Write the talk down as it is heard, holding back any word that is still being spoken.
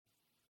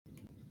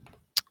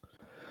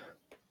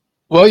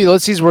Well,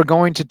 Ulysses, we're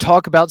going to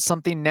talk about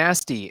something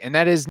nasty, and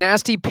that is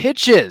nasty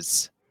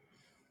pitches.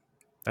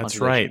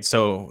 That's right.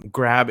 So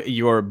grab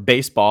your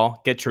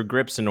baseball, get your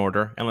grips in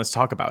order, and let's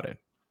talk about it.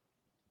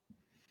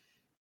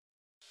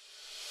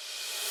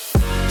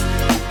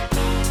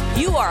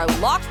 You are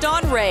Locked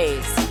On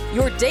Rays,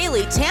 your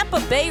daily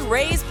Tampa Bay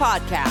Rays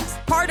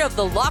podcast, part of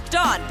the Locked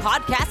On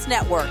Podcast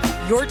Network,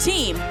 your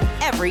team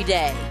every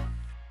day.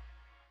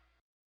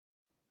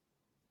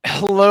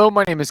 Hello,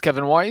 my name is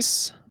Kevin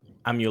Weiss.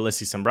 I'm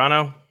Ulysses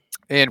Sembrano.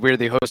 And we're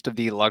the host of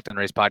the Locked On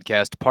Rays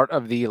podcast, part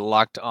of the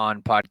Locked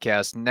On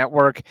Podcast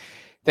Network.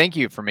 Thank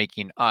you for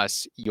making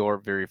us your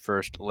very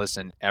first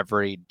listen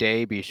every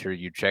day. Be sure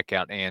you check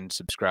out and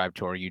subscribe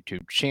to our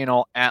YouTube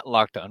channel at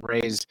Locked On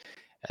Rays,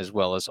 as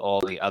well as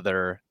all the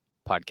other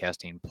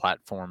podcasting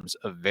platforms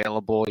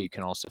available. You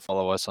can also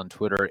follow us on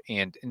Twitter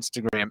and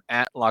Instagram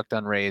at Locked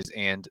On Rays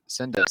and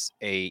send us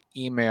a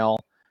email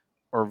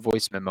or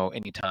voice memo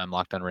anytime,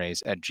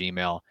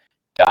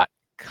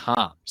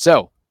 lockedonrays@gmail.com.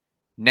 So,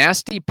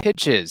 nasty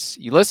pitches.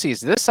 Ulysses,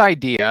 this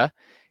idea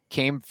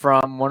came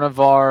from one of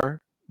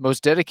our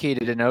most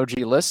dedicated and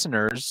OG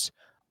listeners,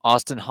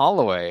 Austin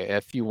Holloway.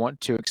 If you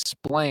want to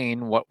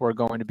explain what we're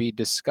going to be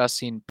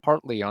discussing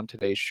partly on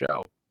today's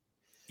show.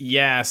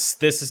 Yes,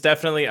 this is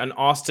definitely an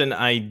Austin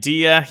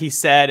idea. He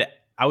said,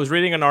 I was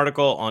reading an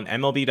article on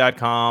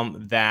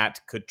MLB.com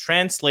that could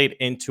translate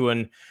into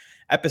an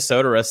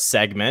episode or a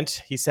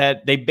segment. He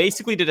said they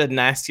basically did a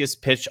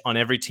nastiest pitch on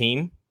every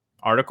team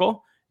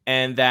article,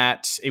 and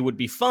that it would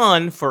be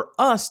fun for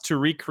us to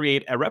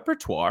recreate a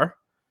repertoire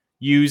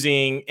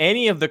using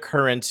any of the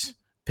current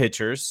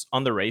pitchers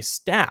on the Rays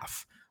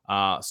staff,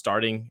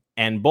 starting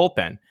and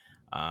bullpen,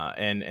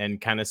 and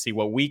kind of see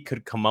what we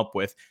could come up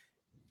with.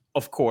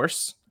 Of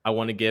course, I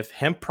want to give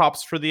him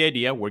props for the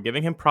idea. We're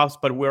giving him props,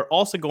 but we're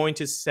also going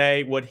to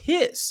say what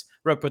his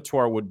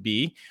repertoire would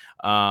be.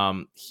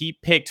 He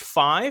picked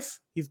five.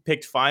 He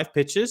picked five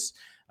pitches.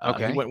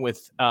 Okay. He went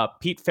with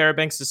Pete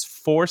Fairbanks'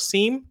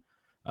 four-seam,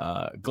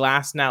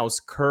 Glasnow's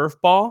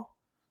curveball,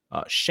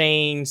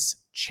 Shane's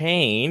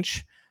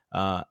change,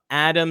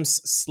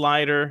 Adams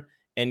slider,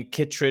 and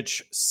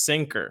Kittredge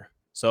sinker.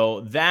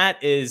 So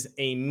that is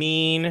a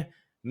mean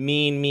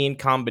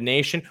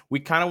combination. We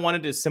kind of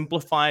wanted to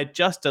simplify it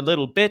just a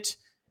little bit.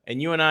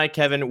 And you and I,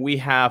 Kevin, we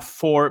have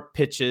four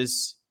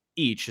pitches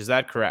each. Is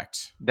that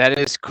correct? That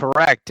is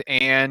correct.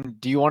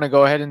 And do you want to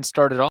go ahead and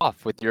start it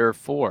off with your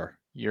four,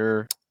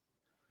 your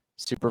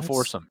super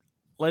foursome?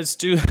 Let's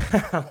do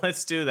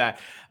that.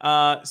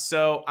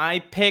 So I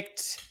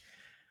picked.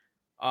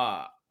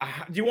 Do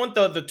you want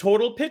the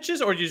total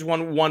pitches, or do you just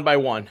want one by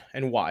one,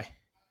 and why?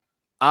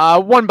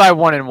 One by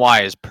one and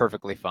why is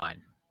perfectly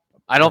fine.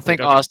 I don't think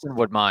Austin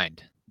would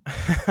mind.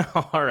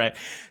 All right.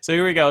 So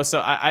here we go.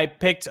 So I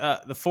picked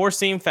the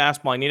four-seam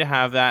fastball. I need to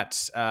have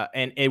that,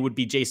 and it would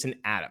be Jason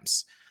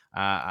Adams.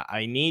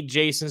 I need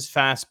Jason's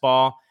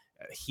fastball.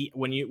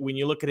 When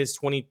you look at his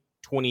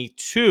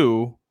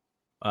 2022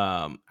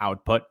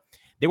 output,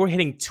 they were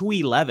hitting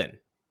 211.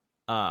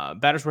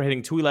 Batters were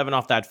hitting 211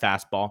 off that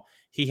fastball.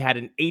 He had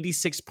an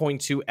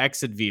 86.2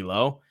 exit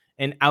velo,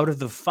 and out of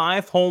the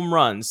 5 home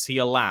runs he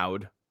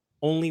allowed,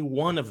 only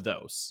one of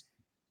those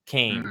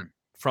came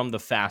from the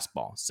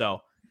fastball.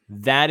 So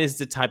that is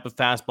the type of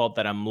fastball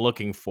that I'm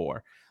looking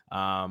for.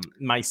 Let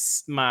me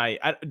just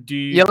add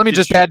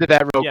to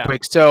that real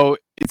quick. So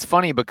it's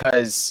funny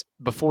because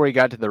before he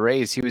got to the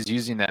Rays, he was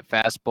using that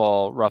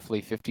fastball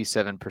roughly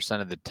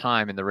 57% of the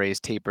time, and the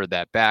Rays tapered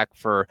that back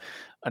for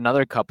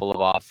another couple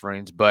of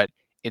offerings, but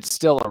it's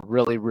still a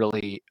really,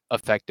 really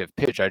effective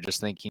pitch. I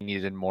just think he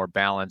needed more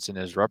balance in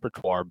his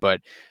repertoire, but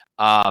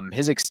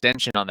his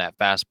extension on that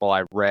fastball,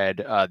 I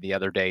read the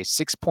other day,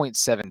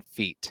 6.7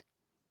 feet.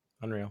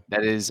 Unreal.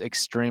 That is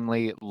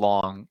extremely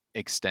long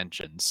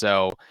extension.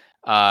 So,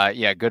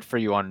 good for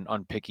you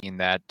on picking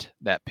that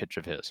pitch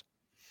of his.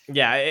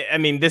 Yeah, I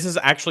mean, this is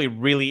actually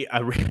really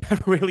a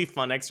really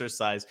fun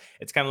exercise.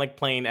 It's kind of like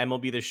playing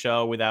MLB The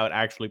Show without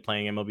actually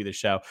playing MLB The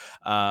Show.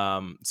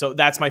 So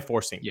that's my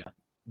four-seam. Yeah.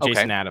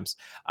 Jason Adams.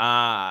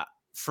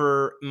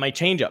 For my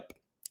changeup,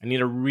 I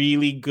need a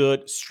really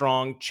good,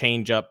 strong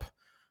changeup.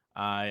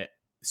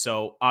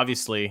 So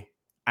obviously,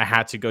 I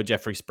had to go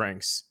Jeffrey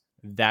Springs.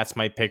 That's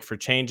my pick for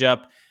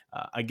changeup.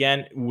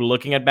 Again, we're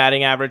looking at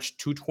batting average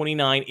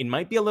 229. It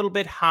might be a little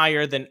bit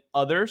higher than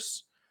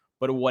others,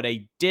 but what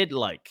I did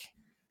like,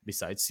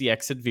 besides the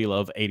exit velo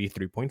of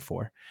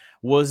 83.4,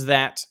 was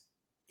that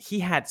he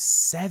had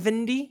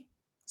 70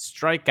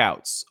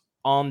 strikeouts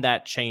on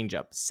that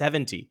changeup.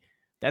 70.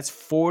 That's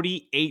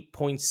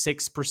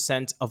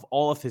 48.6% of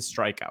all of his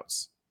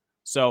strikeouts.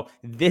 So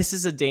this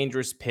is a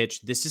dangerous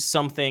pitch. This is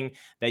something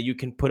that you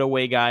can put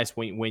away, guys,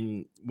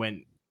 when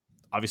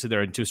obviously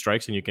there are 2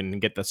 strikes and you can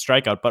get the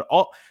strikeout, but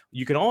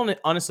you can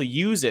honestly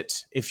use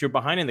it if you're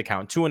behind in the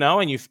count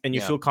 2-0 and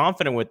you feel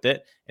confident with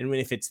it. And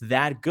if it's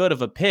that good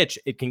of a pitch,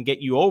 it can get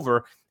you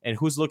over. And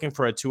who's looking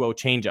for a 2-0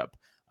 changeup?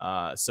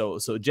 So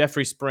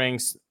Jeffrey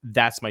Springs,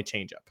 that's my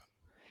changeup.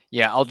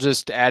 Yeah, I'll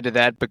just add to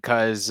that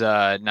because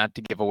not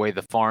to give away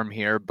the farm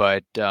here,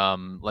 but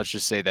let's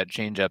just say that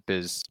changeup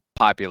is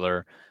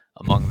popular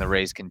among the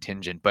Rays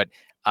contingent. But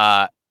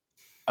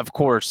of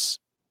course,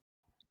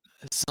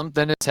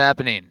 something is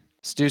happening.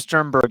 Stu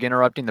Sternberg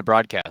interrupting the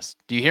broadcast.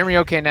 Do you hear me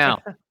okay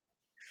now?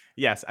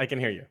 Yes, I can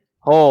hear you.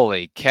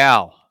 Holy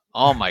cow.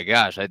 Oh my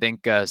gosh. I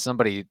think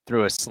somebody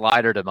threw a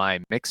slider to my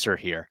mixer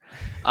here.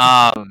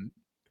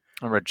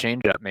 Or a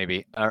changeup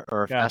maybe,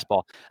 or a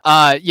fastball.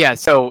 Yeah,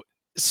 so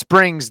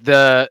Springs,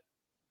 the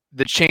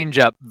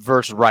changeup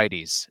versus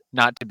righties,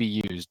 not to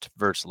be used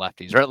versus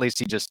lefties, or at least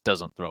he just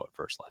doesn't throw it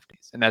versus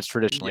lefties. And that's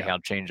traditionally how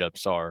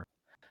changeups are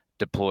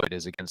deployed,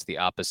 is against the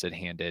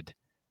opposite-handed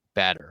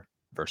batter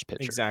versus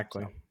pitcher.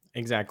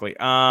 Exactly.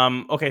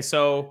 Okay,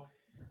 so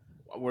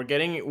we're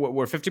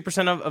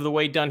 50% of the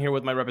way done here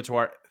with my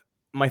repertoire.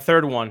 My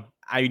third one,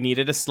 I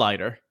needed a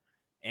slider,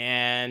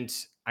 and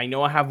I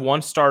know I have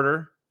one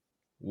starter,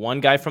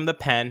 one guy from the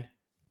pen.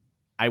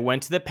 I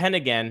went to the pen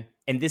again,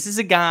 and this is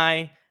a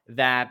guy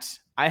that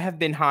I have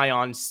been high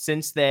on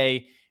since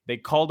they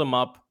called him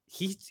up.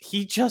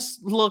 He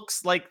just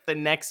looks like the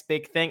next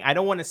big thing. I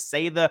don't want to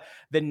say the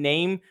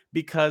name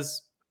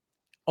because,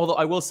 although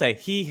I will say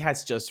he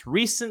has just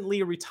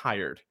recently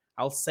retired.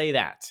 I'll say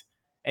that.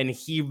 And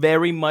he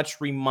very much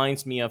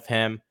reminds me of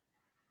him,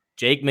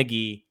 Jake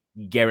McGee,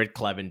 Garrett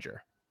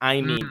Clevenger.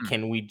 I mean,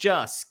 can we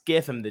just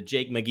give him the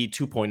Jake McGee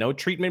 2.0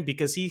 treatment?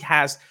 Because he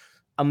has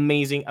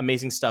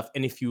amazing stuff.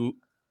 And if you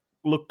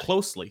look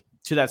closely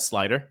to that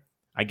slider,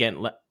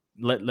 again,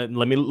 let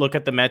me look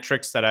at the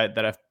metrics that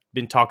I've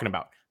been talking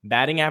about.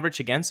 Batting average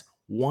against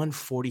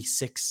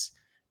 146.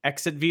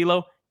 Exit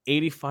velo,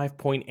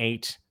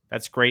 85.8.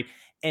 That's great.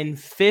 And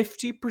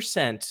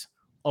 50%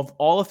 of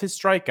all of his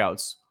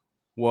strikeouts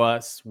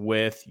was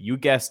with, you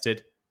guessed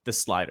it, the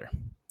slider.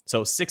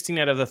 So 16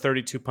 out of the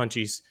 32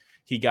 punchies,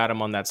 he got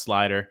him on that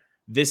slider.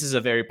 This is a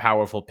very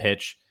powerful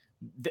pitch.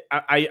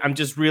 I'm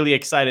just really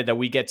excited that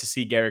we get to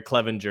see Garrett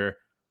Clevenger,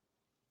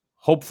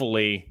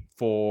 hopefully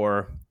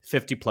for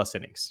 50-plus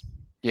innings.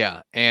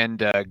 Yeah,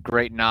 and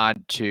great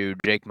nod to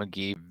Jake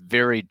McGee.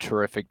 Very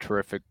terrific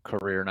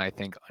career, and I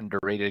think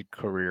underrated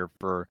career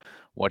for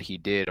what he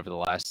did over the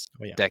last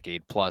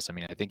decade plus. I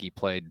mean, I think he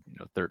played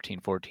 13,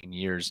 14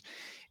 years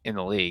in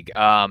the league.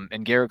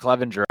 And Garrett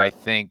Clevenger, I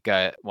think,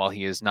 while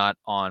he is not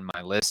on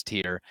my list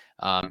here,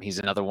 he's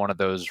another one of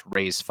those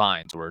Rays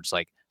finds where it's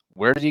like,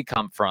 where did he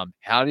come from?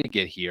 How did he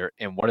get here?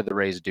 And what did the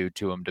Rays do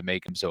to him to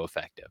make him so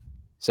effective?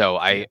 So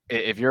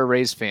if you're a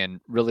Rays fan,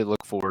 really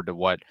look forward to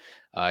what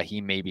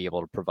he may be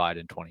able to provide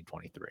in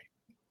 2023.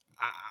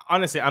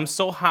 Honestly, I'm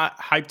so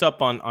hyped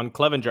up on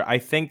Clevenger. I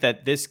think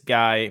that this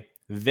guy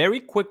very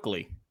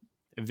quickly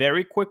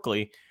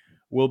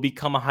will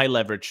become a high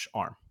leverage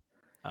arm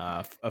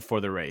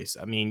for the Rays.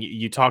 I mean,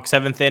 you talk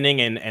seventh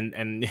inning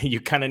and you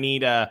kind of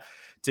need to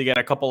get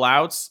a couple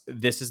outs.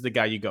 This is the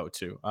guy you go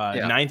to.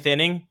 Ninth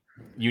inning,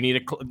 you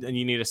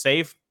need a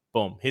save.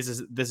 Boom. This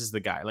is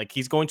the guy. Like,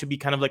 he's going to be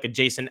kind of like a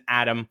Jason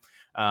Adam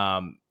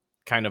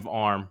kind of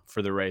arm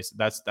for the Rays.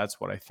 That's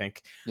what I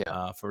think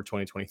for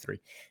 2023.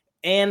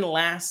 And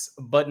last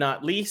but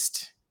not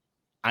least,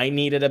 I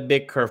needed a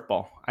big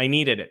curveball. I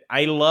needed it.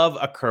 I love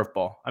a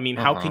curveball. I mean,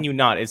 how can you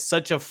not? It's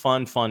such a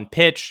fun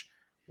pitch.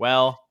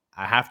 Well,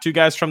 I have two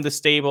guys from the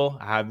stable.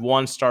 I have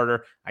one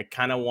starter. I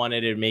kind of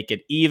wanted to make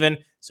it even.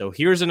 So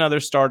here's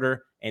another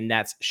starter, and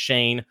that's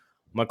Shane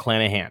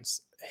McClanahan.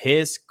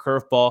 His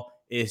curveball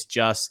is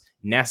just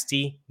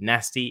nasty.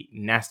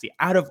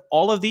 Out of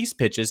all of these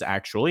pitches,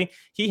 actually,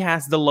 he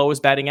has the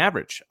lowest batting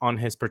average on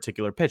his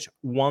particular pitch,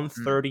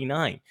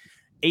 139,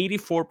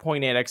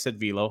 84.8 exit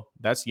velo.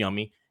 That's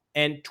yummy.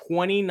 And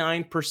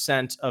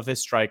 29% of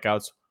his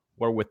strikeouts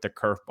were with the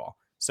curveball.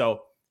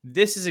 So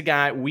this is a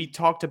guy, we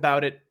talked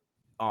about it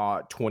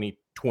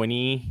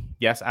 2020,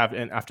 yes,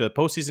 after the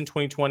postseason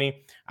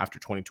 2020, after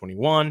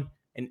 2021,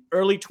 and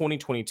early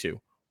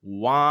 2022.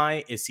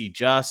 Why is he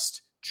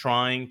just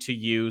trying to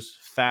use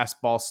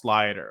fastball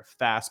slider?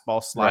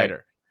 Right.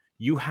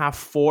 You have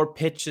 4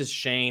 pitches,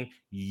 Shane.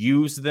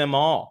 Use them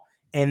all.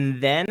 And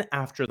then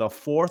after the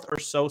fourth or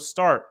so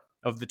start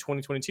of the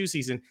 2022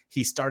 season,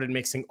 he started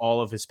mixing all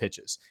of his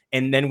pitches.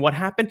 And then what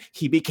happened?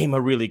 He became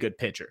a really good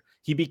pitcher.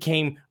 He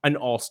became an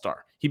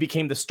all-star. He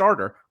became the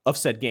starter of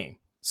said game.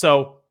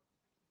 So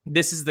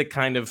this is the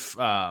kind of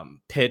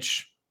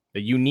pitch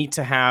that you need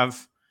to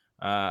have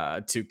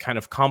to kind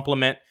of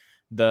complement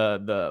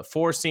the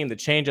four seam, the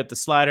changeup, the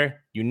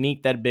slider. You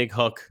need that big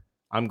hook.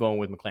 I'm going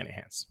with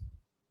McClanahan.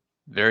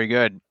 Very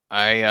good.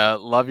 I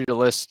love your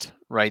list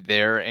right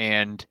there.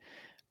 And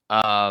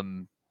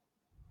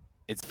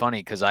it's funny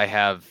because I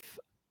have,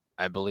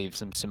 I believe,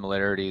 some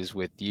similarities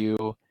with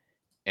you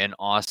and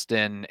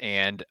Austin.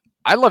 And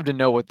I'd love to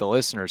know what the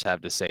listeners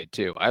have to say,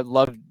 too.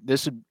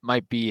 This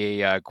might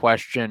be a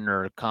question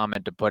or a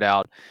comment to put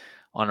out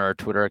on our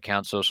Twitter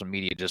account, social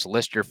media. Just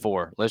list your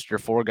 4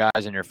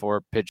 guys and your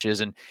 4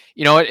 pitches. And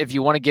you know what, if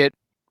you want to get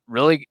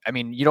really, I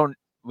mean,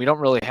 we don't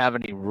really have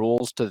any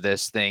rules to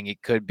this thing.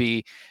 It could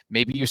be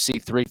maybe you see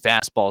 3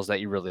 fastballs that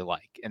you really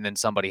like, and then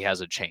somebody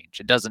has a change.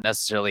 It doesn't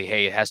necessarily,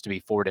 hey, it has to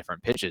be 4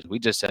 different pitches. We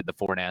just said the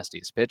 4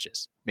 nastiest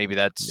pitches. Maybe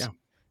that's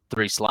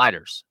 3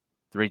 sliders.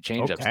 3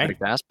 changeups, Okay. 3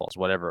 fastballs,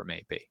 whatever it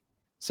may be.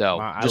 So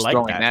I just like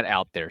throwing that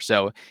out there.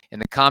 So in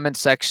the comment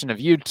section of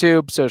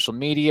YouTube, social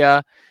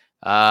media,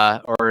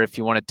 or if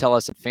you want to tell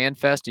us at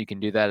FanFest, you can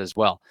do that as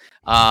well.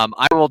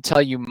 I will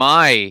tell you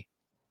my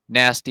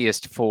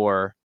nastiest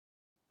 4,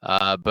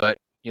 but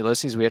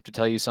Ulysses, we have to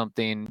tell you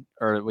something,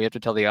 or we have to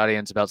tell the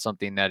audience about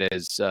something that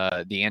is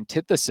the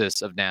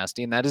antithesis of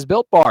nasty, and that is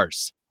Built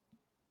Bars.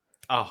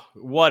 Oh,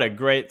 what a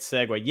great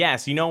segue.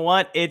 Yes, you know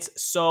what? It's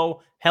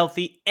so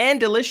healthy and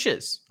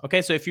delicious.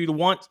 Okay, so if you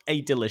want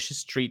a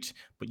delicious treat,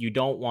 but you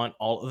don't want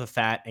all of the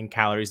fat and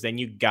calories, then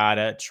you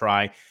gotta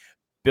try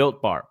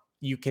Built Bar.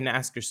 You can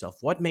ask yourself,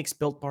 what makes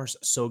Built Bars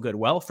so good?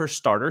 Well, for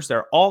starters,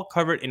 they're all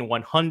covered in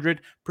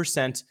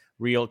 100%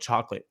 real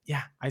chocolate.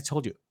 Yeah, I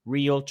told you,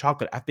 real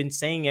chocolate. I've been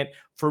saying it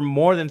for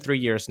more than 3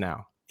 years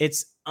now.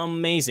 It's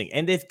amazing.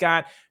 And they've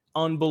got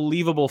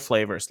unbelievable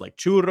flavors like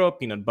churro,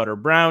 peanut butter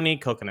brownie,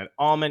 coconut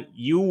almond.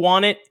 You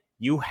want it,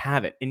 you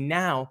have it. And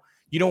now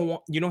you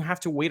don't have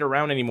to wait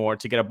around anymore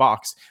to get a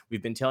box.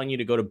 We've been telling you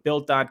to go to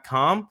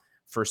built.com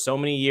for so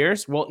many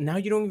years. Well, now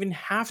you don't even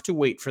have to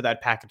wait for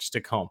that package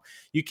to come.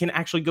 You can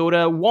actually go to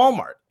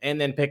Walmart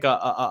and then pick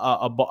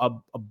a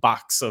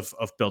box of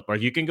Built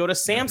Bars. You can go to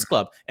Sam's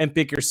Club and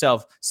pick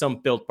yourself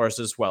some Built Bars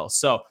as well.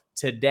 So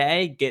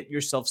today, get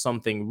yourself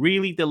something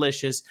really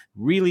delicious,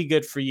 really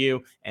good for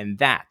you, and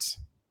that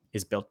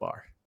is Built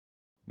Bar.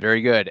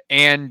 Very good.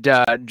 And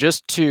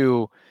just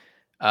to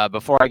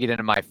before I get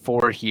into my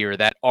 4 here,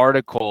 that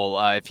article,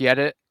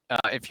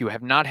 if you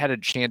have not had a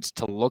chance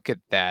to look at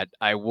that,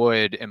 I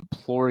would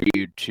implore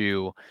you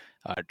to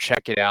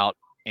check it out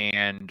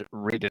and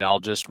read it. I'll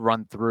just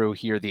run through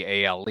here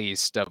the AL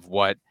East of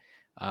what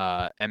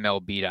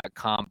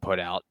MLB.com put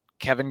out.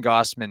 Kevin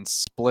Gausman's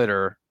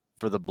splitter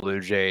for the Blue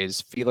Jays,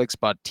 Felix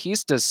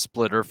Bautista's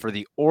splitter for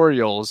the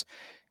Orioles,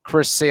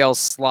 Chris Sale's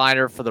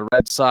slider for the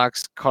Red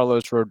Sox,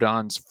 Carlos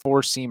Rodon's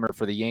four-seamer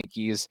for the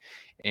Yankees,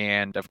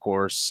 and of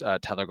course,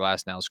 Tyler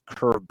Glasnow's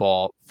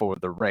curveball for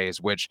the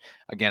Rays, which,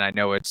 again, I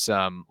know it's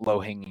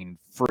low-hanging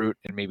fruit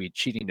and maybe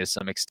cheating to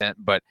some extent,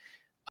 but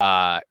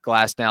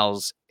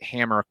Glasnow's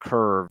hammer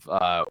curve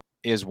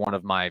is one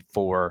of my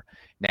 4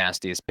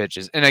 nastiest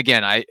pitches. And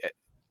again,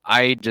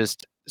 I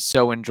just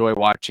so enjoy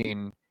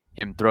watching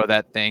him throw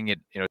that thing. It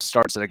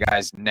starts at a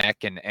guy's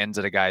neck and ends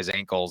at a guy's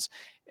ankles.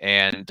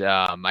 And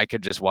I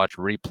could just watch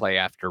replay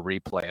after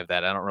replay of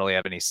that. I don't really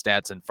have any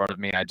stats in front of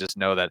me. I just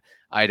know that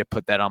I had to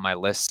put that on my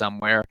list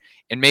somewhere.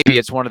 And maybe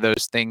it's one of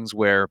those things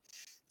where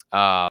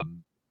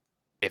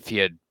if he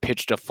had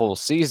pitched a full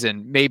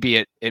season, maybe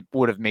it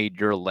would have made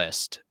your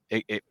list.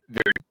 It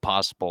very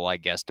possible, I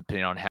guess,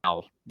 depending on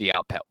how the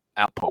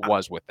output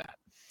was with that.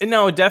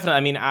 No, definitely.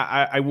 I mean,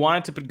 I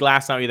wanted to put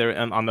Glasnow either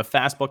on the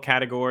fastball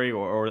category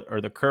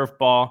or the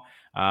curveball.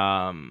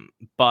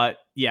 But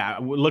yeah,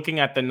 looking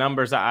at the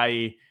numbers,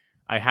 I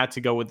had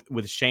to go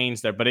with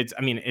Shane's there, but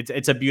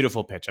it's a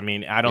beautiful pitch. I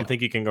mean, I don't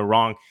think you can go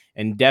wrong,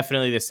 and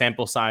definitely the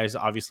sample size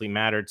obviously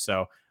mattered.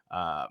 So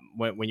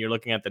when you're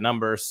looking at the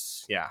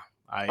numbers, yeah,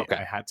 I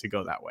had to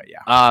go that way.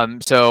 Yeah.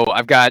 So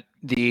I've got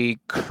the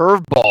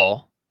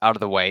curveball out of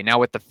the way. Now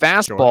with the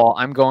fastball,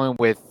 I'm going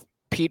with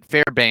Pete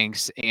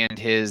Fairbanks and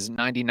his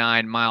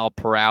 99 mile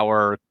per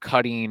hour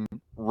cutting,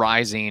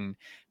 rising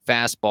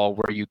fastball,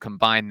 where you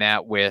combine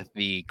that with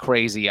the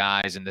crazy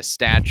eyes and the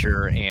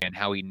stature and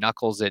how he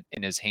knuckles it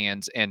in his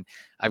hands. And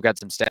I've got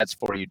some stats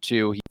for you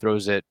too. He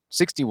throws it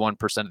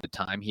 61% of the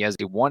time. He has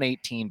a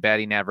 118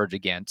 batting average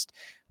against.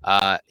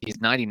 He's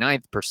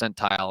 99th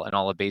percentile in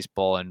all of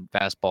baseball and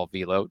fastball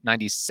velo,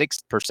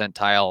 96th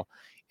percentile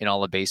in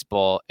all of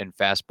baseball and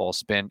fastball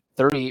spin,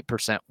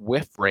 38%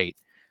 whiff rate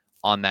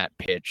on that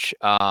pitch.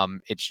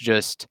 It's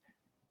just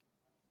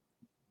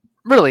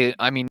really,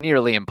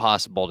 nearly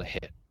impossible to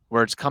hit.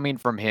 Where it's coming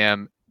from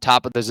him,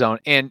 top of the zone.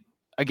 And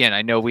again,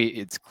 I know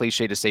it's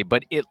cliche to say,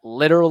 but it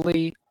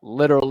literally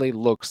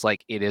looks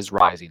like it is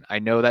rising. I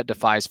know that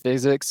defies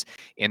physics,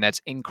 and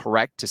that's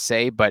incorrect to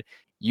say, but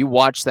you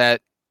watch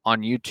that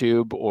on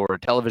YouTube or a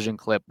television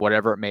clip,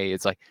 whatever it may,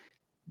 it's like,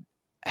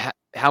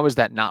 how is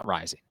that not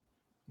rising?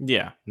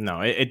 Yeah,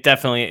 no, it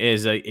definitely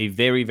is a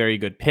very, very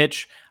good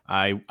pitch.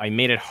 I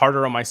made it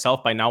harder on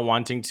myself by not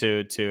wanting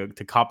to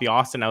copy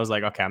Austin. I was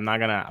like, okay, I'm not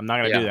gonna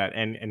do that,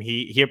 and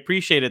he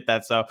appreciated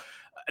that. So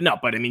no,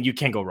 but I mean, you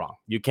can't go wrong.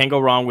 You can't go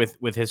wrong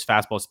with his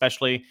fastball,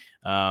 especially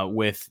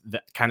with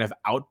the kind of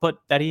output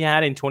that he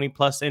had in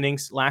 20+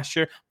 innings last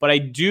year. But I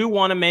do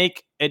want to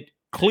make it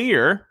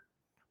clear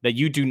that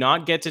you do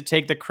not get to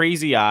take the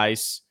crazy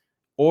eyes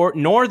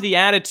nor the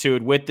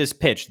attitude with this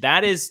pitch.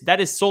 That is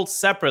sold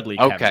separately,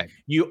 Kevin. Okay.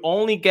 You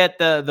only get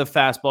the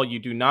fastball. You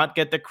do not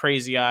get the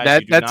crazy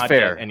eyes. That's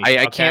fair.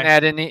 I can't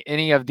add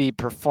any of the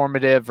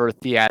performative or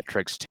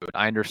theatrics to it.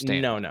 I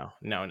understand. No.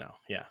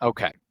 Yeah.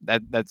 Okay.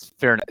 That's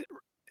fair enough.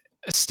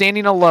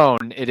 Standing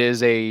alone, it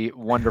is a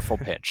wonderful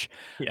pitch.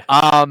 Yeah.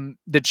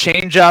 The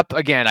changeup,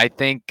 again, I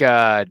think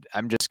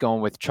I'm just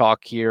going with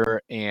chalk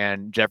here,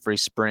 and Jeffrey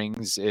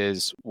Springs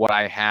is what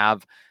I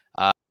have.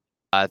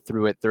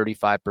 Threw it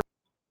 35%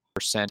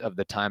 of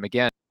the time.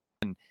 Again,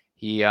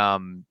 he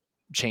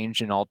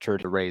changed and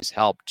altered the Rays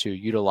help to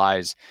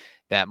utilize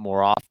that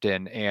more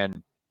often.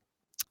 And,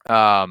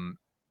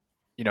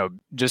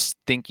 just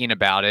thinking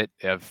about it,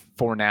 of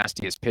 4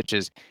 nastiest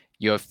pitches,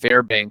 you have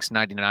Fairbanks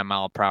 99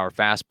 mile per hour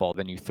fastball,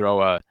 then you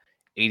throw a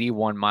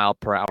 81 mile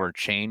per hour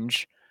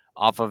change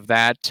off of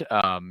that,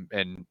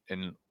 and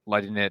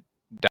letting it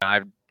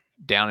dive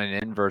down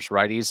and in versus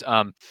righties.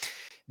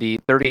 The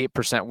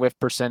 38% whiff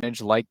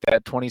percentage, like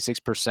that,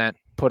 26%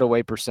 put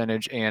away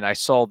percentage. And I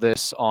saw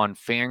this on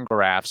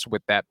Fangraphs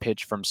with that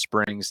pitch from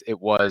Springs. It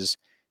was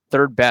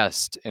third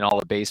best in all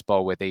of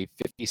baseball with a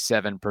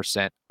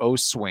 57% O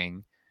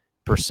swing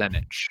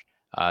percentage.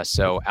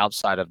 So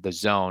outside of the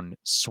zone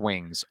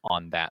swings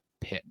on that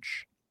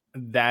pitch.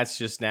 That's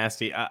just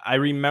nasty. I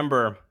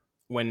remember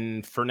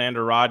when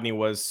Fernando Rodney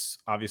was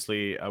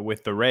obviously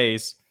with the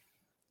Rays,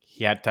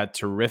 he had that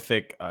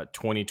terrific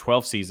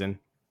 2012 season.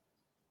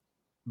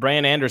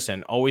 Brian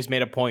Anderson always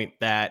made a point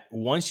that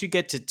once you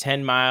get to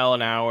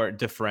 10-mile-an-hour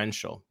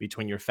differential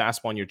between your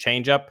fastball and your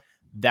changeup,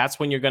 that's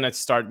when you're going to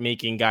start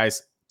making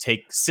guys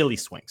take silly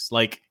swings,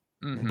 like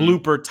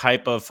blooper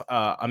type of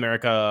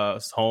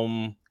America's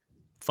Home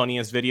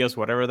Funniest Videos,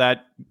 whatever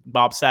that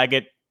Bob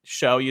Saget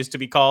show used to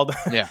be called.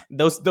 Yeah.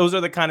 Those are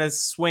the kind of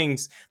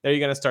swings that you're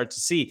going to start to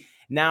see.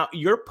 Now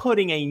you're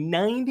putting a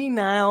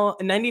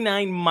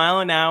 99 mile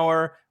an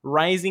hour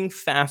rising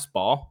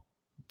fastball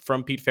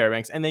from Pete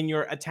Fairbanks, and then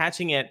you're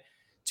attaching it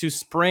to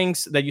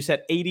Springs that you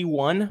said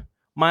 81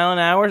 mile an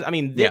hour. I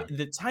mean,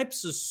 the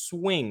types of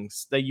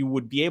swings that you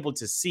would be able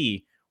to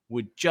see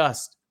would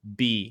just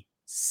be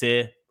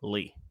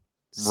silly.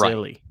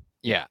 Right.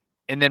 Yeah.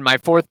 And then my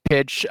fourth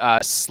pitch,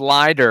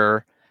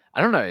 slider.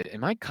 I don't know.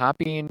 Am I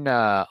copying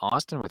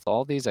Austin with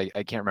all these? I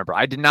can't remember.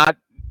 I did not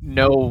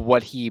know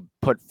what he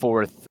put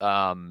forth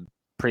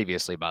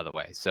previously, by the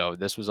way. So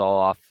this was all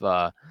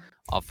off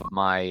of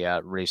my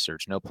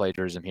research. No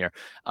plagiarism here.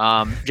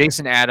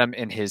 Jason Adam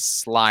and his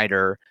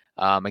slider.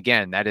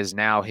 Again, that is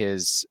now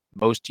his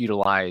most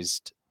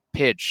utilized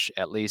pitch,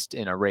 at least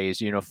in a Rays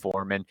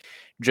uniform. And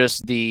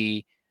just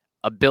the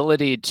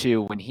ability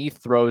to, when he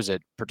throws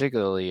it,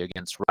 particularly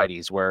against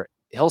righties, where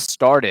he'll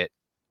start it,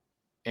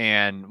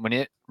 and when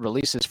it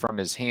releases from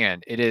his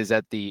hand, it is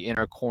at the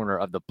inner corner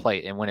of the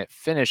plate. And when it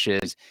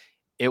finishes,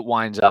 it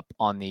winds up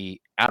on the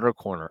outer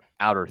corner,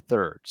 outer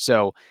third.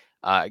 So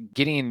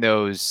getting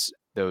those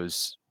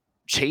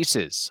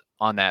chases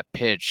on that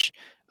pitch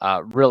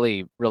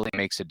really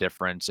makes a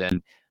difference.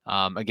 And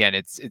again,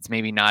 it's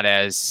maybe not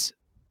as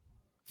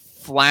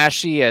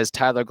flashy as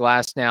Tyler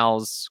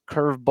Glasnow's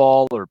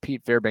curveball or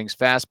Pete Fairbanks'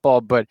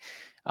 fastball, but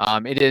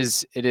it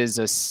is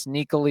a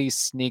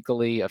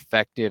sneakily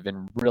effective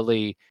and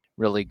really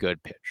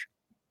good pitch.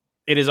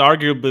 It is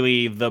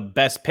arguably the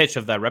best pitch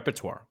of that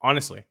repertoire,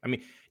 honestly. I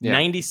mean,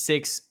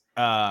 96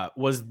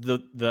 was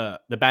the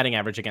batting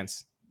average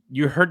against.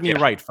 You heard me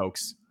right,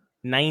 folks.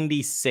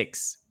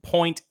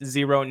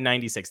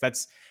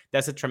 96.096.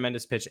 That's a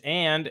tremendous pitch.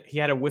 And he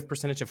had a whiff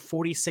percentage of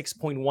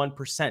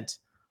 46.1%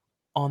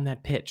 on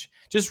that pitch.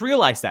 Just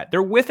realize that.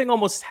 They're whiffing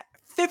almost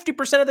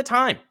 50% of the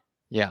time.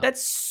 Yeah.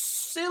 That's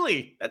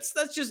silly.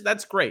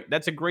 That's great.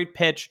 That's a great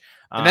pitch.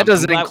 And that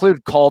doesn't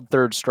include called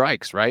third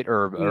strikes, right?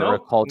 Or a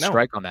called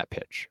strike on that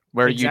pitch,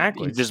 where you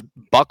just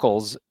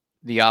buckles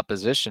the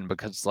opposition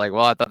because it's like,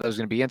 well, I thought that was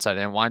going to be inside,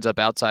 and it winds up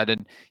outside,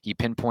 and he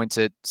pinpoints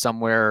it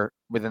somewhere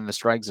within the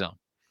strike zone.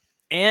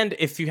 And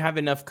if you have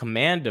enough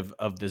command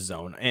of the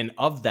zone and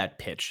of that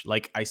pitch,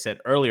 like I said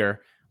earlier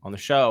on the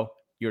show,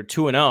 you're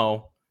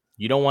 2-0.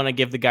 You don't want to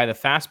give the guy the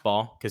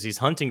fastball because he's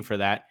hunting for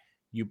that.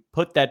 You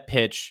put that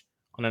pitch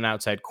on an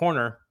outside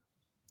corner.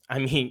 I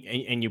mean,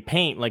 and you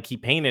paint like he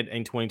painted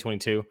in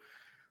 2022.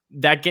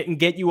 That can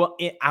get you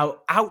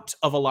out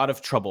of a lot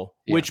of trouble,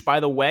 which, by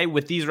the way,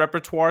 with these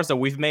repertoires that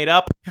we've made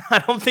up, I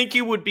don't think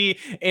you would be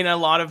in a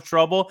lot of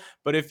trouble.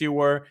 But if you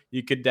were,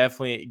 you could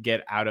definitely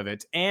get out of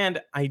it.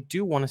 And I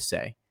do want to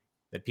say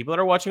that people that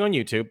are watching on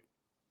YouTube,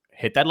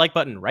 hit that like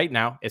button right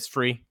now. It's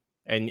free.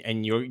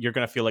 And you're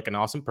going to feel like an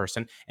awesome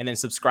person. And then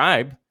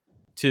subscribe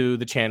to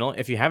the channel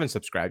if you haven't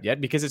subscribed yet,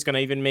 because it's going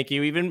to even make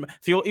you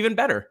feel even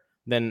better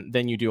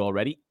than you do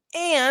already.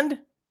 And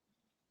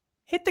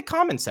hit the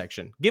comment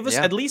section. Give us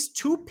at least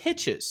 2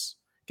 pitches.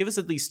 Give us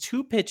at least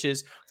 2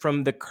 pitches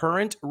from the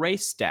current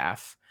race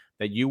staff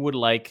that you would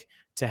like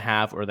to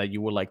have, or that you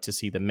would like to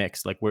see the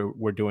mix, like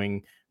we're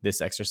doing this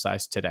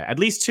exercise today. At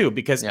least 2,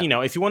 because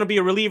if you want to be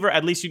a reliever,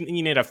 at least you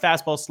need a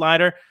fastball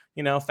slider,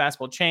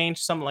 fastball change,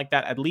 something like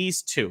that. At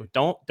least 2.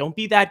 Don't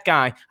be that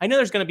guy. I know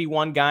there's going to be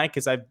one guy,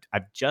 because I've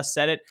just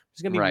said it.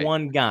 There's going to be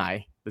one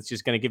guy that's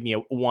just going to give me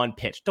one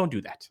pitch. Don't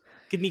do that.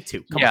 Give me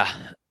 2. Come on.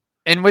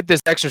 And with this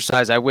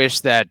exercise, I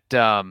wish that,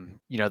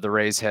 the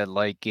Rays had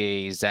like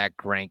a Zach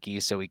Greinke,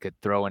 so we could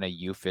throw in a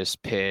Eufus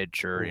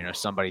pitch, or,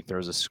 somebody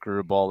throws a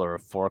screwball or a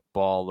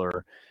forkball,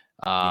 or,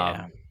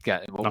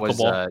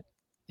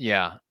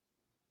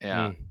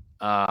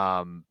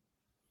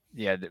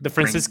 The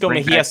Francisco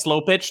Mejia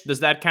slow pitch, does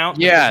that count?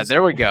 Yeah,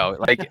 there we go.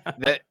 Like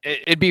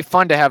it'd be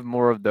fun to have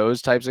more of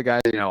those types of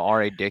guys,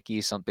 R.A.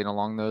 Dickey, something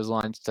along those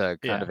lines to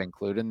kind of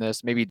include in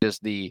this. Maybe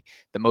just the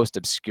most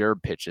obscure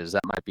pitches.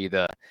 That might be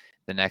the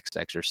next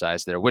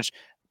exercise there, which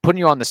putting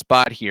you on the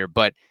spot here,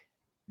 but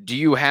do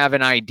you have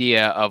an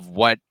idea of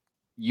what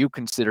you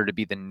consider to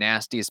be the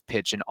nastiest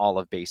pitch in all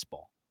of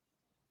baseball?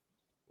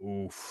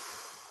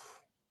 Oof.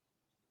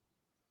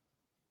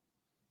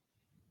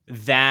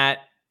 That,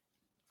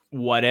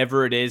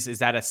 whatever it is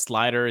that a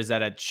slider? Is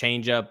that a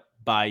changeup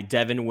by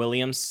Devin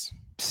Williams?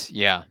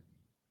 Yeah.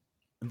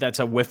 That's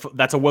a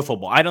wiffle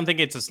ball. I don't think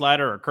it's a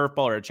slider or a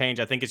curveball or a change.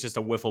 I think it's just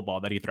a wiffle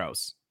ball that he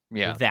throws.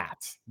 Yeah.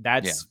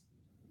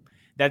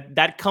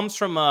 That comes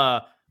from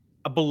a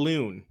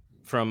balloon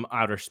from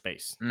outer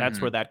space. That's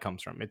where that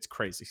comes from. It's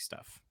crazy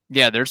stuff.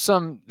 Yeah, there's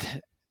some.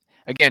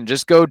 Again,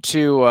 just go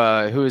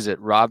to who is it?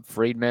 Rob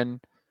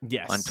Friedman.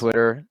 Yes. On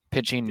Twitter,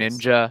 Pitching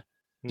Ninja.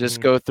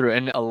 Just go through,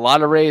 and a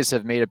lot of Rays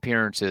have made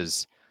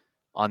appearances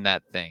on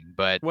that thing.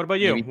 But what about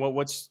you?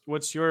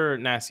 What's your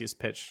nastiest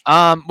pitch?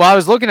 Well, I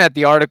was looking at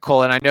the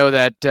article, and I know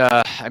that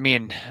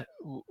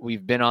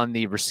we've been on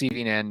the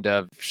receiving end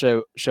of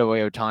Shohei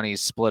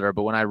Ohtani's splitter.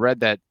 But when I read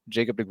that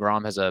Jacob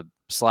deGrom has a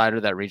slider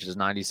that reaches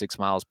 96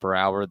 miles per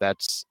hour,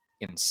 that's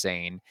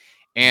insane.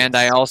 And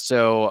I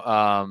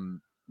also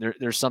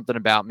there's something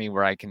about me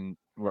where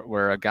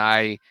where a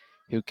guy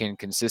who can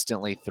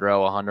consistently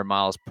throw 100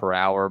 miles per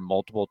hour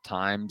multiple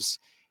times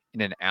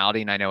in an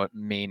outing. I know it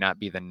may not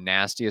be the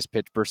nastiest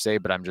pitch per se,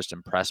 but I'm just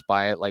impressed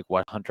by it. Like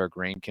what Hunter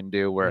Green can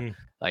do where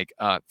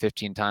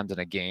 15 times in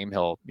a game,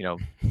 he'll,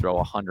 throw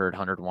 100,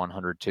 101,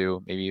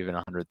 102, maybe even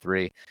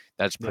 103.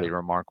 That's pretty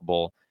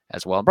remarkable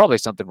as well. And probably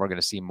something we're going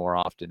to see more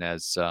often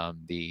as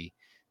the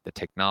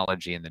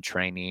technology and the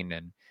training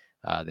and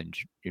the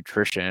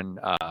nutrition,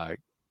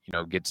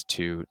 gets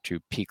to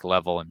peak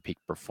level and peak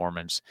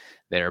performance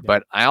there.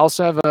 But I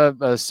also have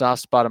a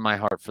soft spot in my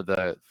heart for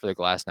the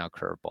Glasnow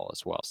curveball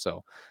as well.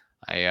 So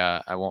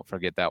I won't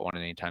forget that one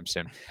anytime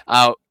soon.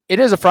 It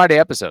is a Friday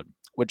episode,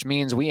 which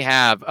means we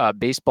have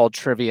baseball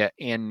trivia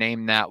and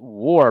Name That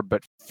War.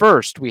 But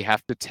first, we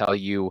have to tell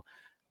you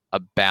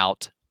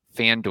about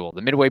FanDuel.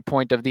 The midway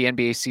point of the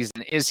NBA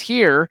season is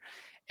here,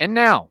 and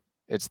now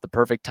it's the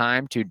perfect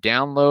time to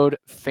download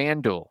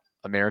FanDuel,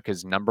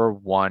 America's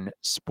 #1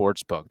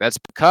 sportsbook. That's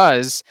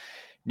because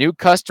new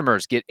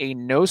customers get a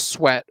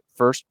no-sweat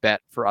first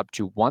bet for up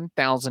to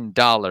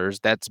 $1,000.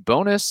 That's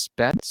bonus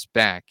bets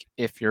back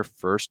if your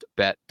first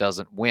bet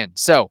doesn't win.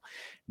 So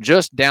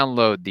just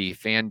download the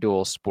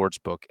FanDuel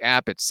Sportsbook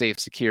app. It's safe,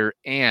 secure,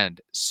 and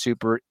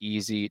super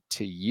easy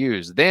to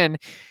use. Then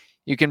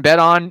you can bet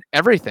on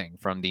everything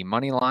from the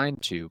money line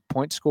to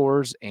point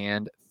scores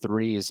and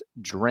threes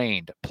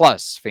drained.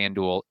 Plus,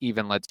 FanDuel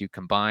even lets you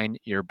combine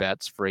your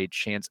bets for a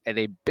chance at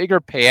a bigger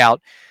payout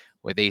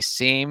with a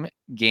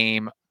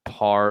same-game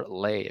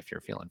parlay if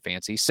you're feeling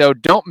fancy. So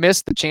don't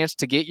miss the chance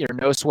to get your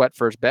no-sweat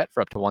first bet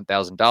for up to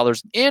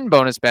 $1,000 in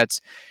bonus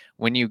bets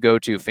when you go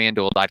to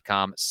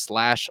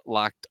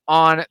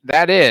FanDuel.com/LockedOn.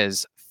 That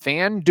is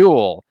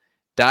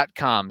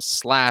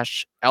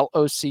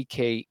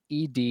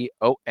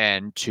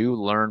FanDuel.com/LOCKEDON to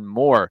learn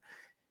more.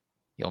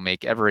 You'll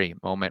make every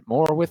moment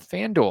more with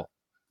FanDuel,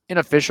 an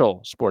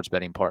official sports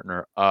betting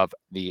partner of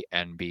the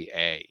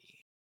NBA.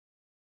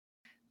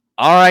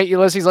 All right,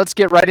 Ulysses, let's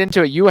get right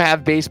into it. You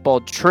have baseball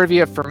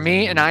trivia for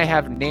me, and I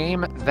have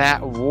Name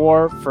That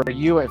War for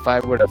you. If I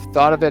would have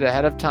thought of it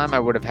ahead of time, I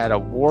would have had a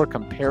war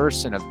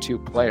comparison of two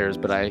players,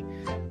 but I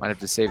might have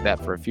to save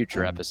that for a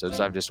future episode.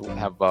 So I just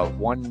have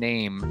one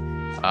name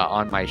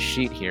on my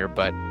sheet here.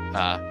 But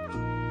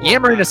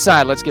yammering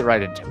aside, let's get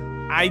right into it.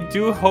 I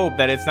do hope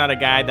that it's not a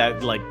guy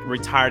that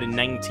retired in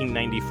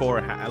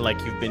 1994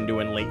 like you've been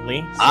doing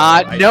lately.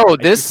 So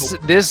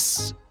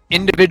this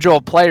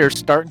individual players,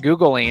 start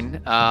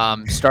Googling,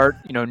 start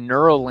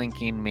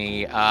neurolinking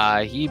me.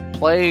 He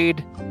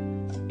played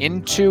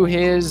into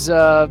his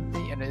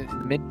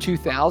mid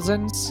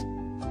 2000s.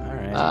 All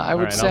right, I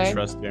would say. I'll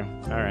trust you.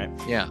 All right.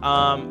 Yeah.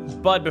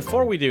 But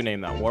before we do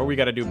Name That War, we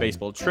got to do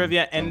baseball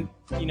trivia, and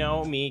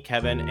me,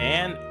 Kevin,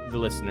 and the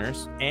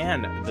listeners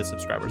and the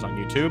subscribers on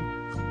YouTube.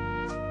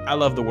 I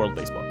love the World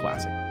Baseball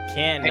Classic.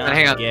 Hang on.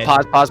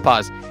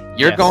 Pause.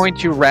 You're going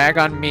to rag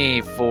on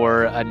me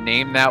for a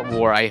Name That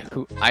War. I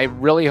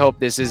really hope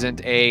this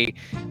isn't a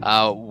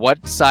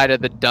what side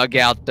of the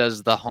dugout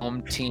does the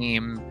home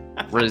team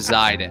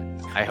reside in?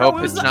 I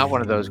hope it's not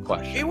one of those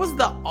questions. It was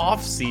the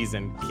off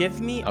season. Give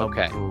me a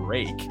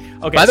break.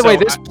 Okay. By the way,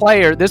 this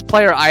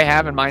player I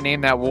have in my Name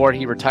That War,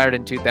 he retired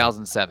in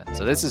 2007.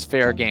 So this is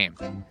fair game.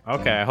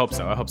 Okay, I hope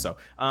so.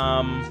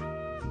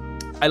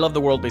 I love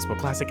the World Baseball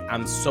Classic.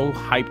 I'm so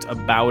hyped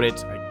about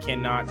it. I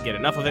cannot get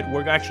enough of it.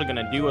 We're actually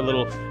going to do a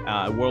little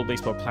World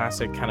Baseball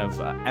Classic kind of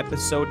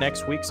episode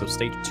next week, so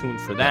stay tuned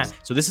for that. Yes.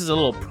 So this is a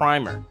little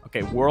primer.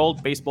 Okay,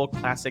 World Baseball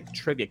Classic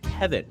trivia.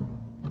 Kevin,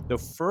 the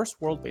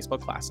first World Baseball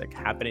Classic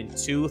happened in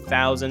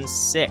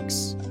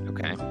 2006.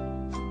 Okay.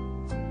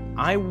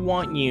 I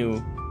want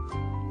you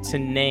to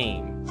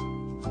name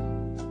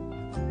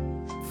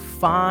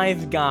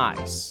 5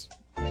 guys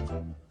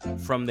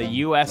from the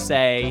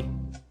USA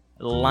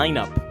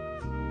lineup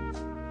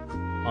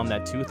on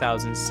that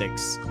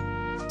 2006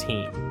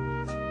 team.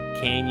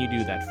 Can you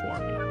do that for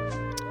me?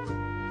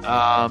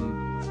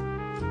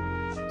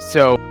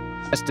 So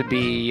it has to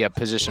be a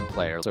position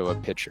player, so a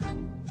pitcher.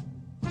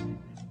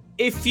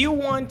 If you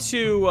want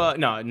to,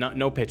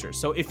 no pitcher.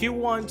 So if you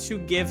want to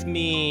give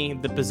me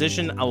the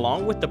position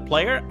along with the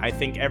player, I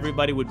think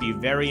everybody would be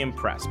very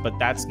impressed. But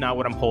that's not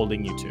what I'm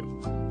holding you to.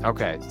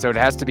 Okay, so it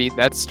has to be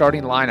that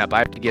starting lineup. I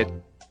have to get,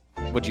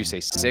 what'd you say,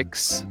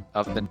 6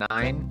 of the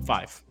 9?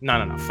 5.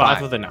 No.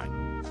 5 of the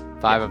 9.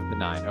 5 of the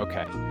 9.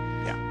 Okay.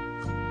 Yeah.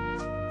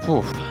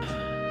 Whew.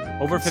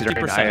 Over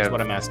 50% is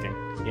what I'm asking.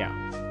 Yeah.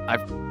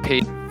 I've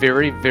paid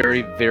very,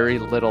 very, very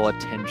little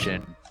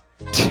attention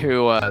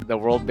to the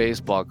World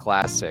Baseball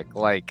Classic.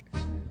 Like,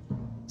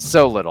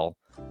 so little.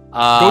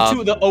 Go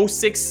to the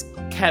 06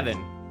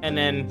 Kevin, and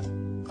then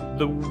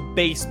the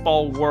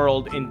baseball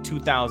world in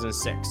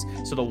 2006.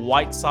 So the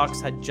White Sox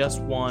had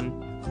just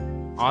won.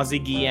 Ozzie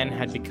Guillen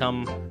had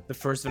become the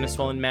first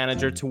Venezuelan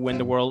manager to win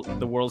the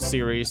World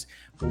Series.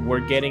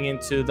 We're getting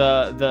into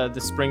the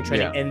spring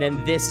training, and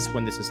then this is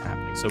when this is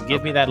happening. So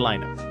give me that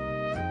lineup.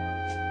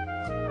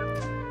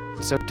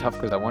 It's so tough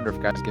because I wonder if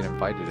guys get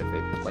invited if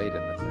they played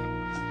in the thing.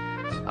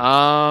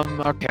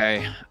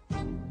 Okay.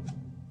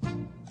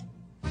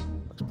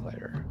 Next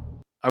player.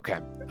 Okay.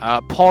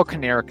 Paul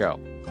Konerko.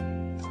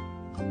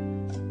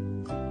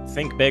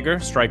 Think bigger,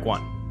 strike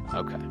 1.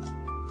 Okay.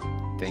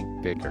 Think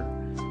bigger.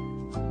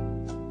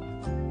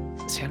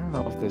 See, I don't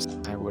know if this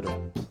guy would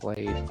have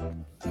played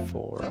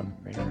for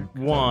America.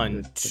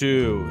 1,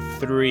 2,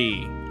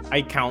 3.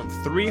 I count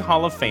 3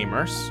 Hall of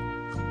Famers.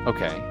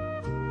 Okay.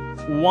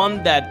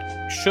 1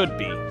 that should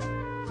be.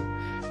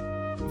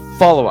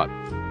 Follow up.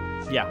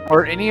 Yeah.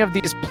 Are any of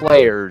these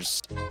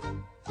players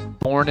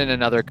born in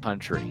another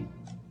country?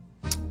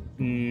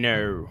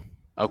 No.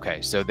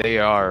 Okay, so they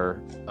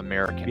are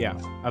American. Yeah.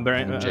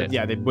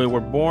 They were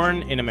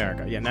born in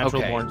America. Yeah,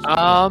 natural born.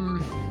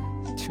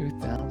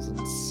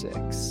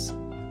 2006.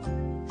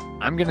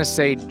 I'm gonna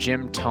say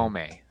Jim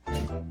Thome.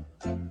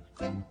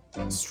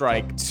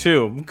 Strike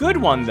 2. Good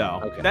one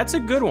though. Okay. That's a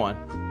good one.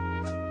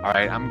 All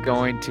right, I'm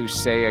going to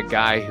say a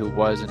guy who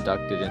was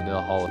inducted into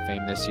the Hall of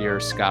Fame this year,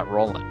 Scott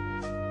Rowland.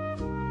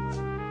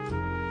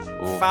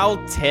 Ooh. Foul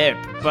tip,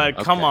 but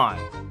Okay. come on.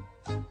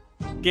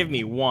 Give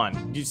me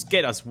 1. Just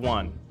get us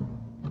 1.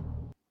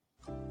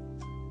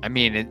 I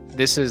mean,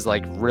 this is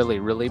like really,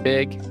 really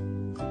big.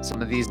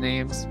 Some of these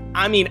names.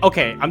 I mean,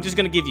 okay, I'm just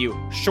going to give you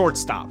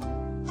shortstop.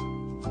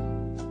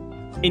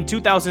 In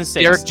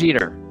 2006. Derek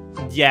Jeter.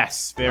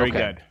 Yes, very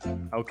Okay.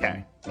 good.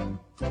 Okay.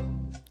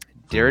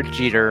 Derek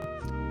Jeter.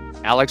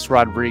 Alex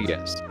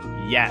Rodriguez.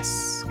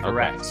 Yes,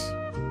 correct.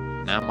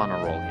 Now I'm on a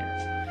roll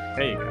here.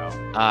 There you go.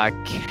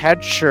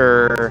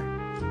 Catcher.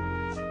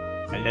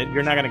 And then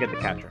you're not going to get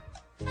the catcher.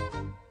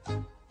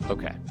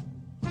 Okay.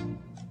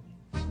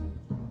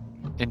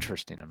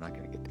 Interesting. I'm not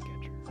going to get the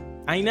catcher.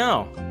 I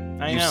know.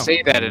 You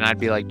say that and I'd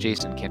be like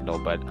Jason Kindle,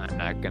 but I'm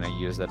not going to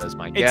use that as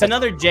my guess. It's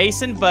another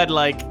Jason, but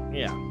like,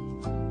 yeah.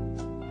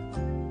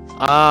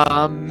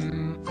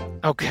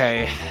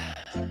 Okay.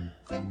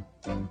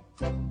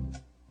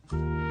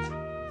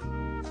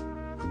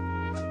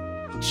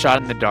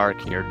 Shot in the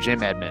dark here.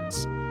 Jim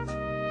Edmonds.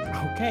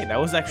 Okay, that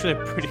was actually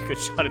a pretty good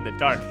shot in the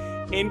dark.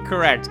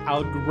 Incorrect.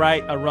 I'll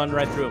run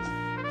right through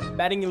him.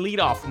 Batting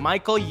leadoff,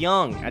 Michael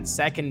Young at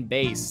second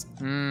base.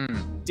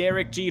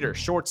 Derek Jeter,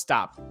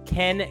 shortstop.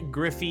 Ken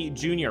Griffey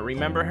Jr.,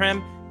 remember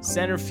him?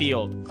 Center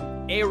field.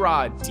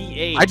 A-Rod,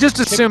 DH. I just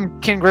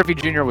assumed Ken Griffey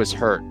Jr. was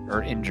hurt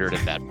or injured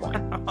at that point.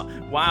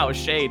 Wow,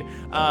 shade.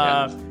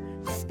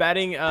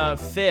 Batting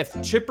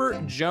fifth,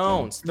 Chipper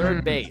Jones,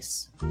 third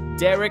base.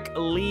 Derek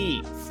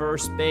Lee,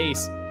 first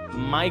base.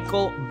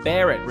 Michael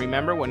Barrett,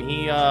 remember when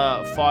he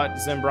fought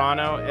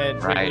Zambrano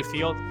at Wrigley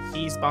Field?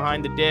 He's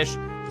behind the dish.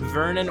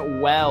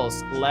 Vernon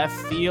Wells, left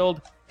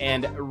field.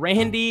 And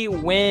Randy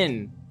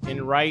Wynn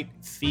in right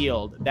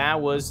field. That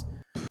was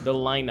the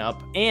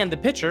lineup. And the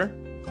pitcher,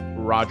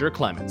 Roger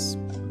Clemens,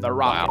 the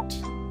Rocket.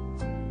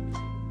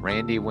 Wow.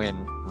 Randy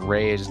Wynn,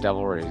 Rays,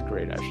 Devil Rays,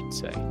 great, I should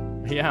say.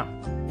 Yeah.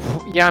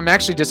 Yeah, I'm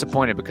actually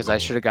disappointed because I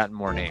should have gotten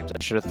more names.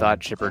 I should have thought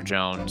Chipper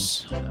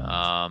Jones.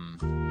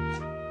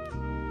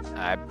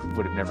 I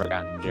would have never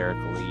gotten Derek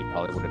Lee.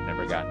 Probably would have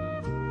never gotten.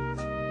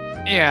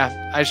 Yeah,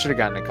 I should have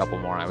gotten a couple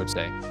more, I would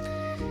say.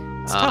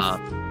 It's tough.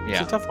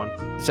 Yeah. It's a tough one.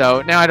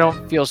 So now I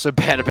don't feel so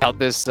bad about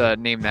this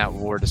name that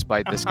war,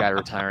 despite this guy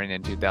retiring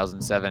in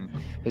 2007.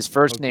 His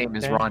first name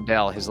is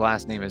Rondell. His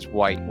last name is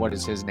White. What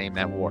is his name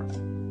that war?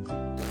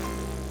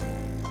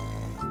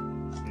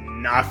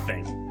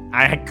 Nothing.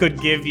 I could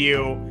give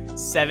you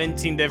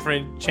 17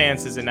 different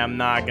chances, and I'm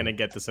not going to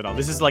get this at all.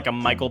 This is like a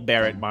Michael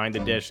Barrett behind the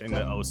dish in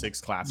the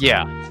 06 Classic.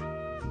 Yeah.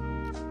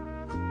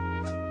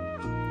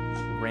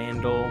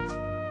 Randall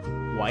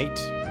White?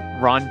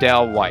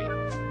 Rondell White.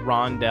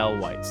 Rondell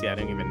White. See, I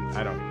don't even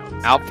know.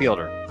 This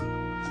Outfielder.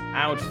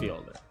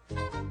 Outfielder.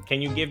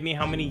 Can you give me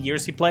how many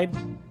years he played?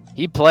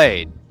 He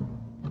played.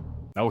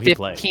 Oh, he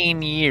played.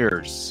 15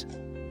 years.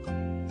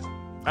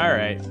 All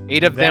right.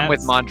 8 of them with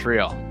That's-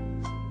 Montreal.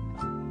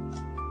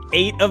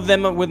 8 of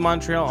them with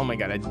Montreal. Oh my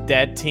god, a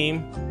dead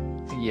team.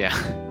 Yeah.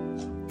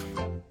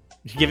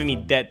 You're giving me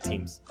dead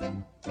teams.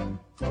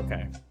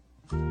 Okay.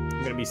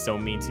 I'm gonna be so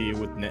mean to you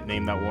with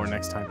Name That War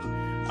next time.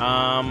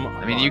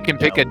 I mean, you can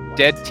pick a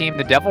dead team,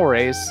 the Devil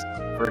Rays,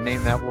 for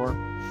Name That War.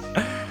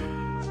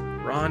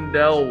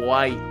 Rondell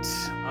White.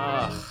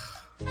 Ugh.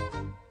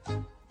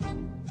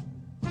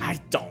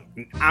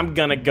 I'm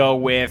gonna go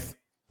with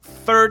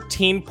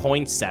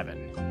 13.7.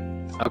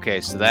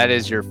 Okay, so that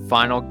is your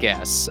final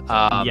guess.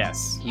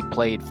 Yes. He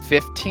played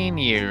 15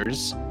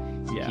 years.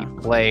 Yeah. He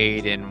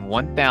played in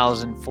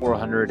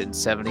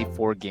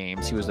 1,474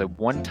 games. He was a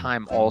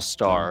one-time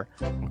All-Star.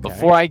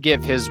 Before I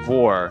give his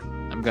war,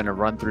 I'm going to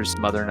run through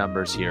some other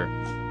numbers here.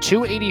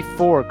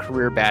 284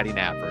 career batting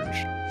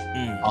average,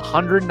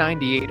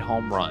 198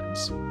 home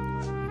runs,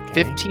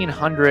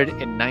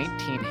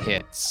 1,519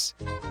 hits,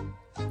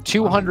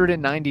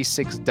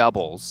 296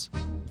 doubles,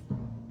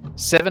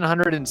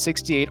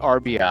 768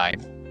 RBI,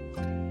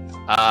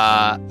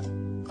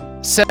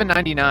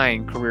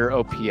 799 career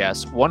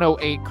OPS,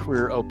 108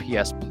 career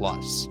OPS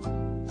plus.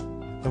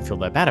 Don't feel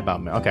that bad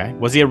about me. Okay.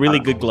 Was he a really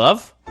good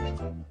glove? I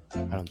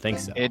don't think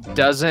so. It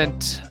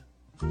doesn't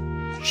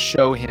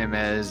show him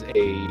as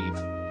a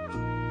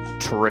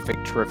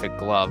terrific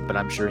glove, but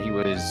I'm sure he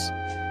was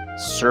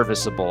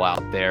serviceable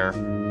out there.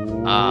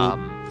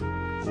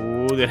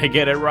 Ooh, did I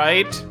get it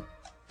right?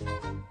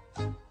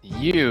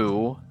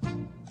 You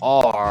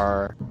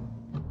are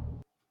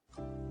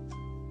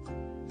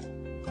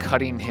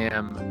cutting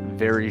him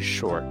very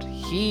short.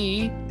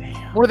 He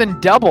more than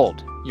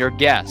doubled your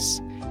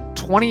guess.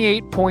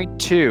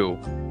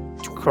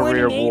 28.2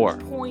 career WAR.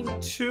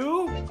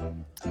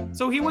 28.2?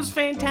 So he was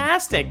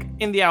fantastic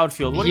in the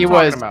outfield. What are He you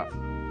talking was- about?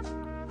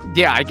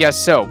 Yeah, I guess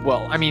so.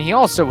 Well, I mean, he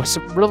also was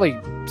really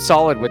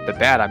solid with the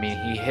bat. I mean,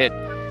 he hit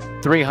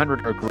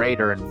 300 or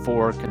greater in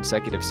 4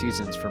 consecutive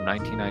seasons from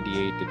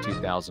 1998 to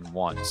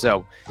 2001.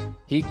 So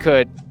he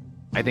could,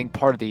 I think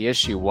part of the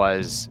issue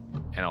was,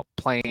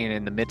 playing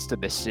in the midst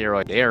of the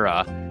steroid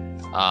era,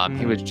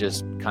 he was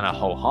just kind of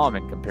ho-hum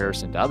in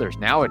comparison to others.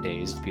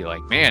 Nowadays, it'd be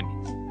like, man,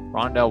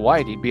 Rondell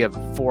White, he'd be a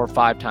 4 or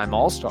 5-time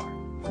All-Star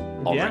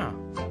already. Yeah.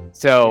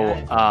 So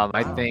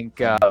I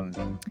think,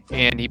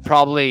 and he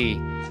probably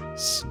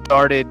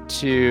started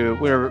to,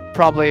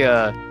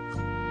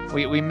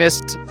 we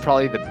missed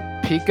probably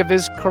the peak of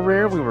his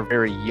career. We were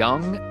very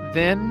young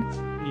then.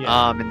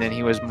 Yeah. And then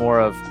he was more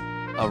of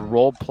a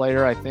role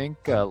player, I think,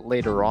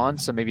 later on.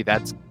 So maybe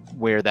that's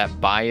where that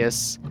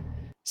bias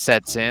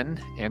sets in,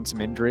 and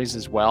some injuries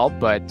as well.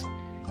 But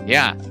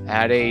yeah,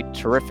 had a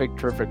terrific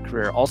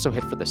career. Also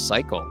hit for the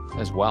cycle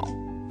as well.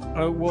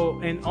 Well,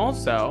 and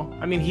also,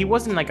 I mean, he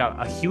wasn't like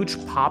a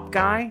huge pop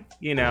guy,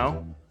 He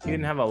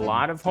didn't have a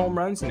lot of home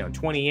runs,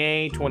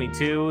 28,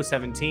 22,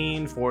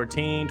 17,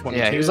 14, 22.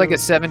 Yeah, he was like a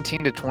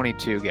 17 to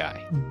 22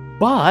 guy.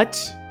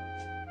 But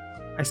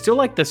I still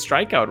like the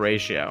strikeout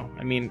ratio.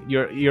 I mean,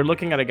 you're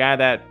looking at a guy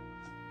that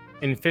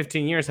in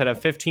 15 years had a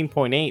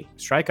 15.8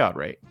 strikeout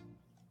rate.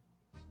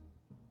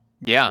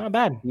 Yeah. Not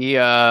bad. He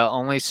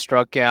only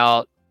struck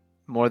out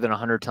more than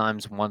 100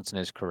 times once in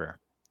his career.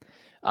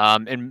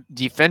 And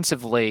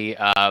defensively,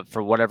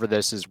 for whatever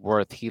this is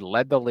worth, he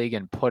led the league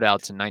in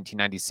putouts in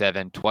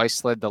 1997,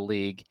 twice led the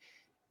league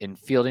in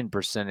fielding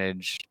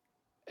percentage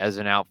as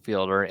an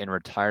outfielder, and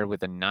retired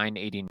with a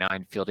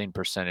 989 fielding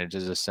percentage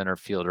as a center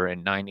fielder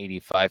and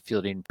 985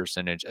 fielding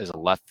percentage as a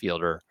left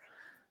fielder.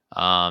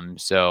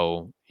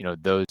 So,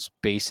 those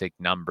basic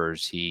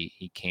numbers,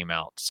 he came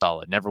out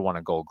solid. Never won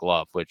a Gold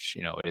Glove, which,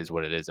 it is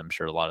what it is. I'm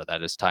sure a lot of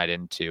that is tied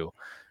into,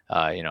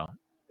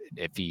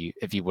 if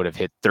he would have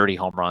hit 30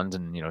 home runs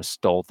and,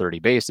 stole 30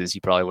 bases, he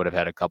probably would have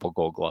had a couple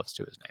Gold Gloves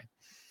to his name.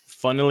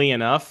 Funnily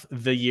enough,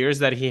 the years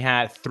that he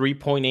had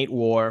 3.8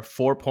 WAR,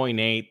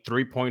 4.8,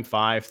 3.5,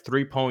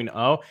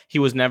 3.0, he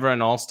was never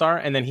an All-Star.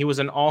 And then he was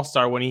an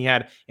All-Star when he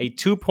had a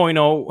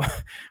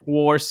 2.0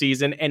 WAR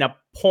season and a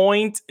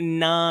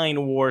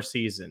 0.9 WAR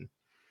season.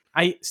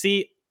 I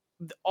see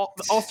the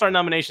All-Star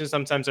nominations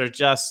sometimes are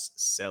just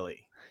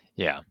silly.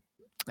 Yeah,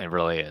 it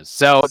really is.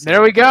 So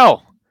there we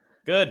go.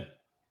 Good.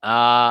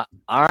 All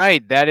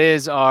right. That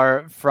is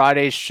our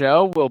Friday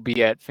show. We'll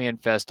be at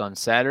FanFest on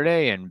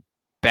Saturday and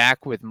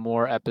back with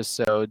more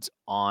episodes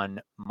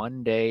on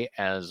Monday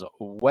as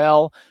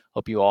well.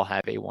 Hope you all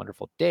have a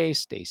wonderful day.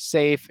 Stay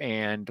safe,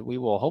 and we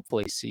will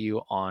hopefully see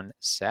you on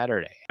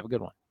Saturday. Have a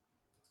good one.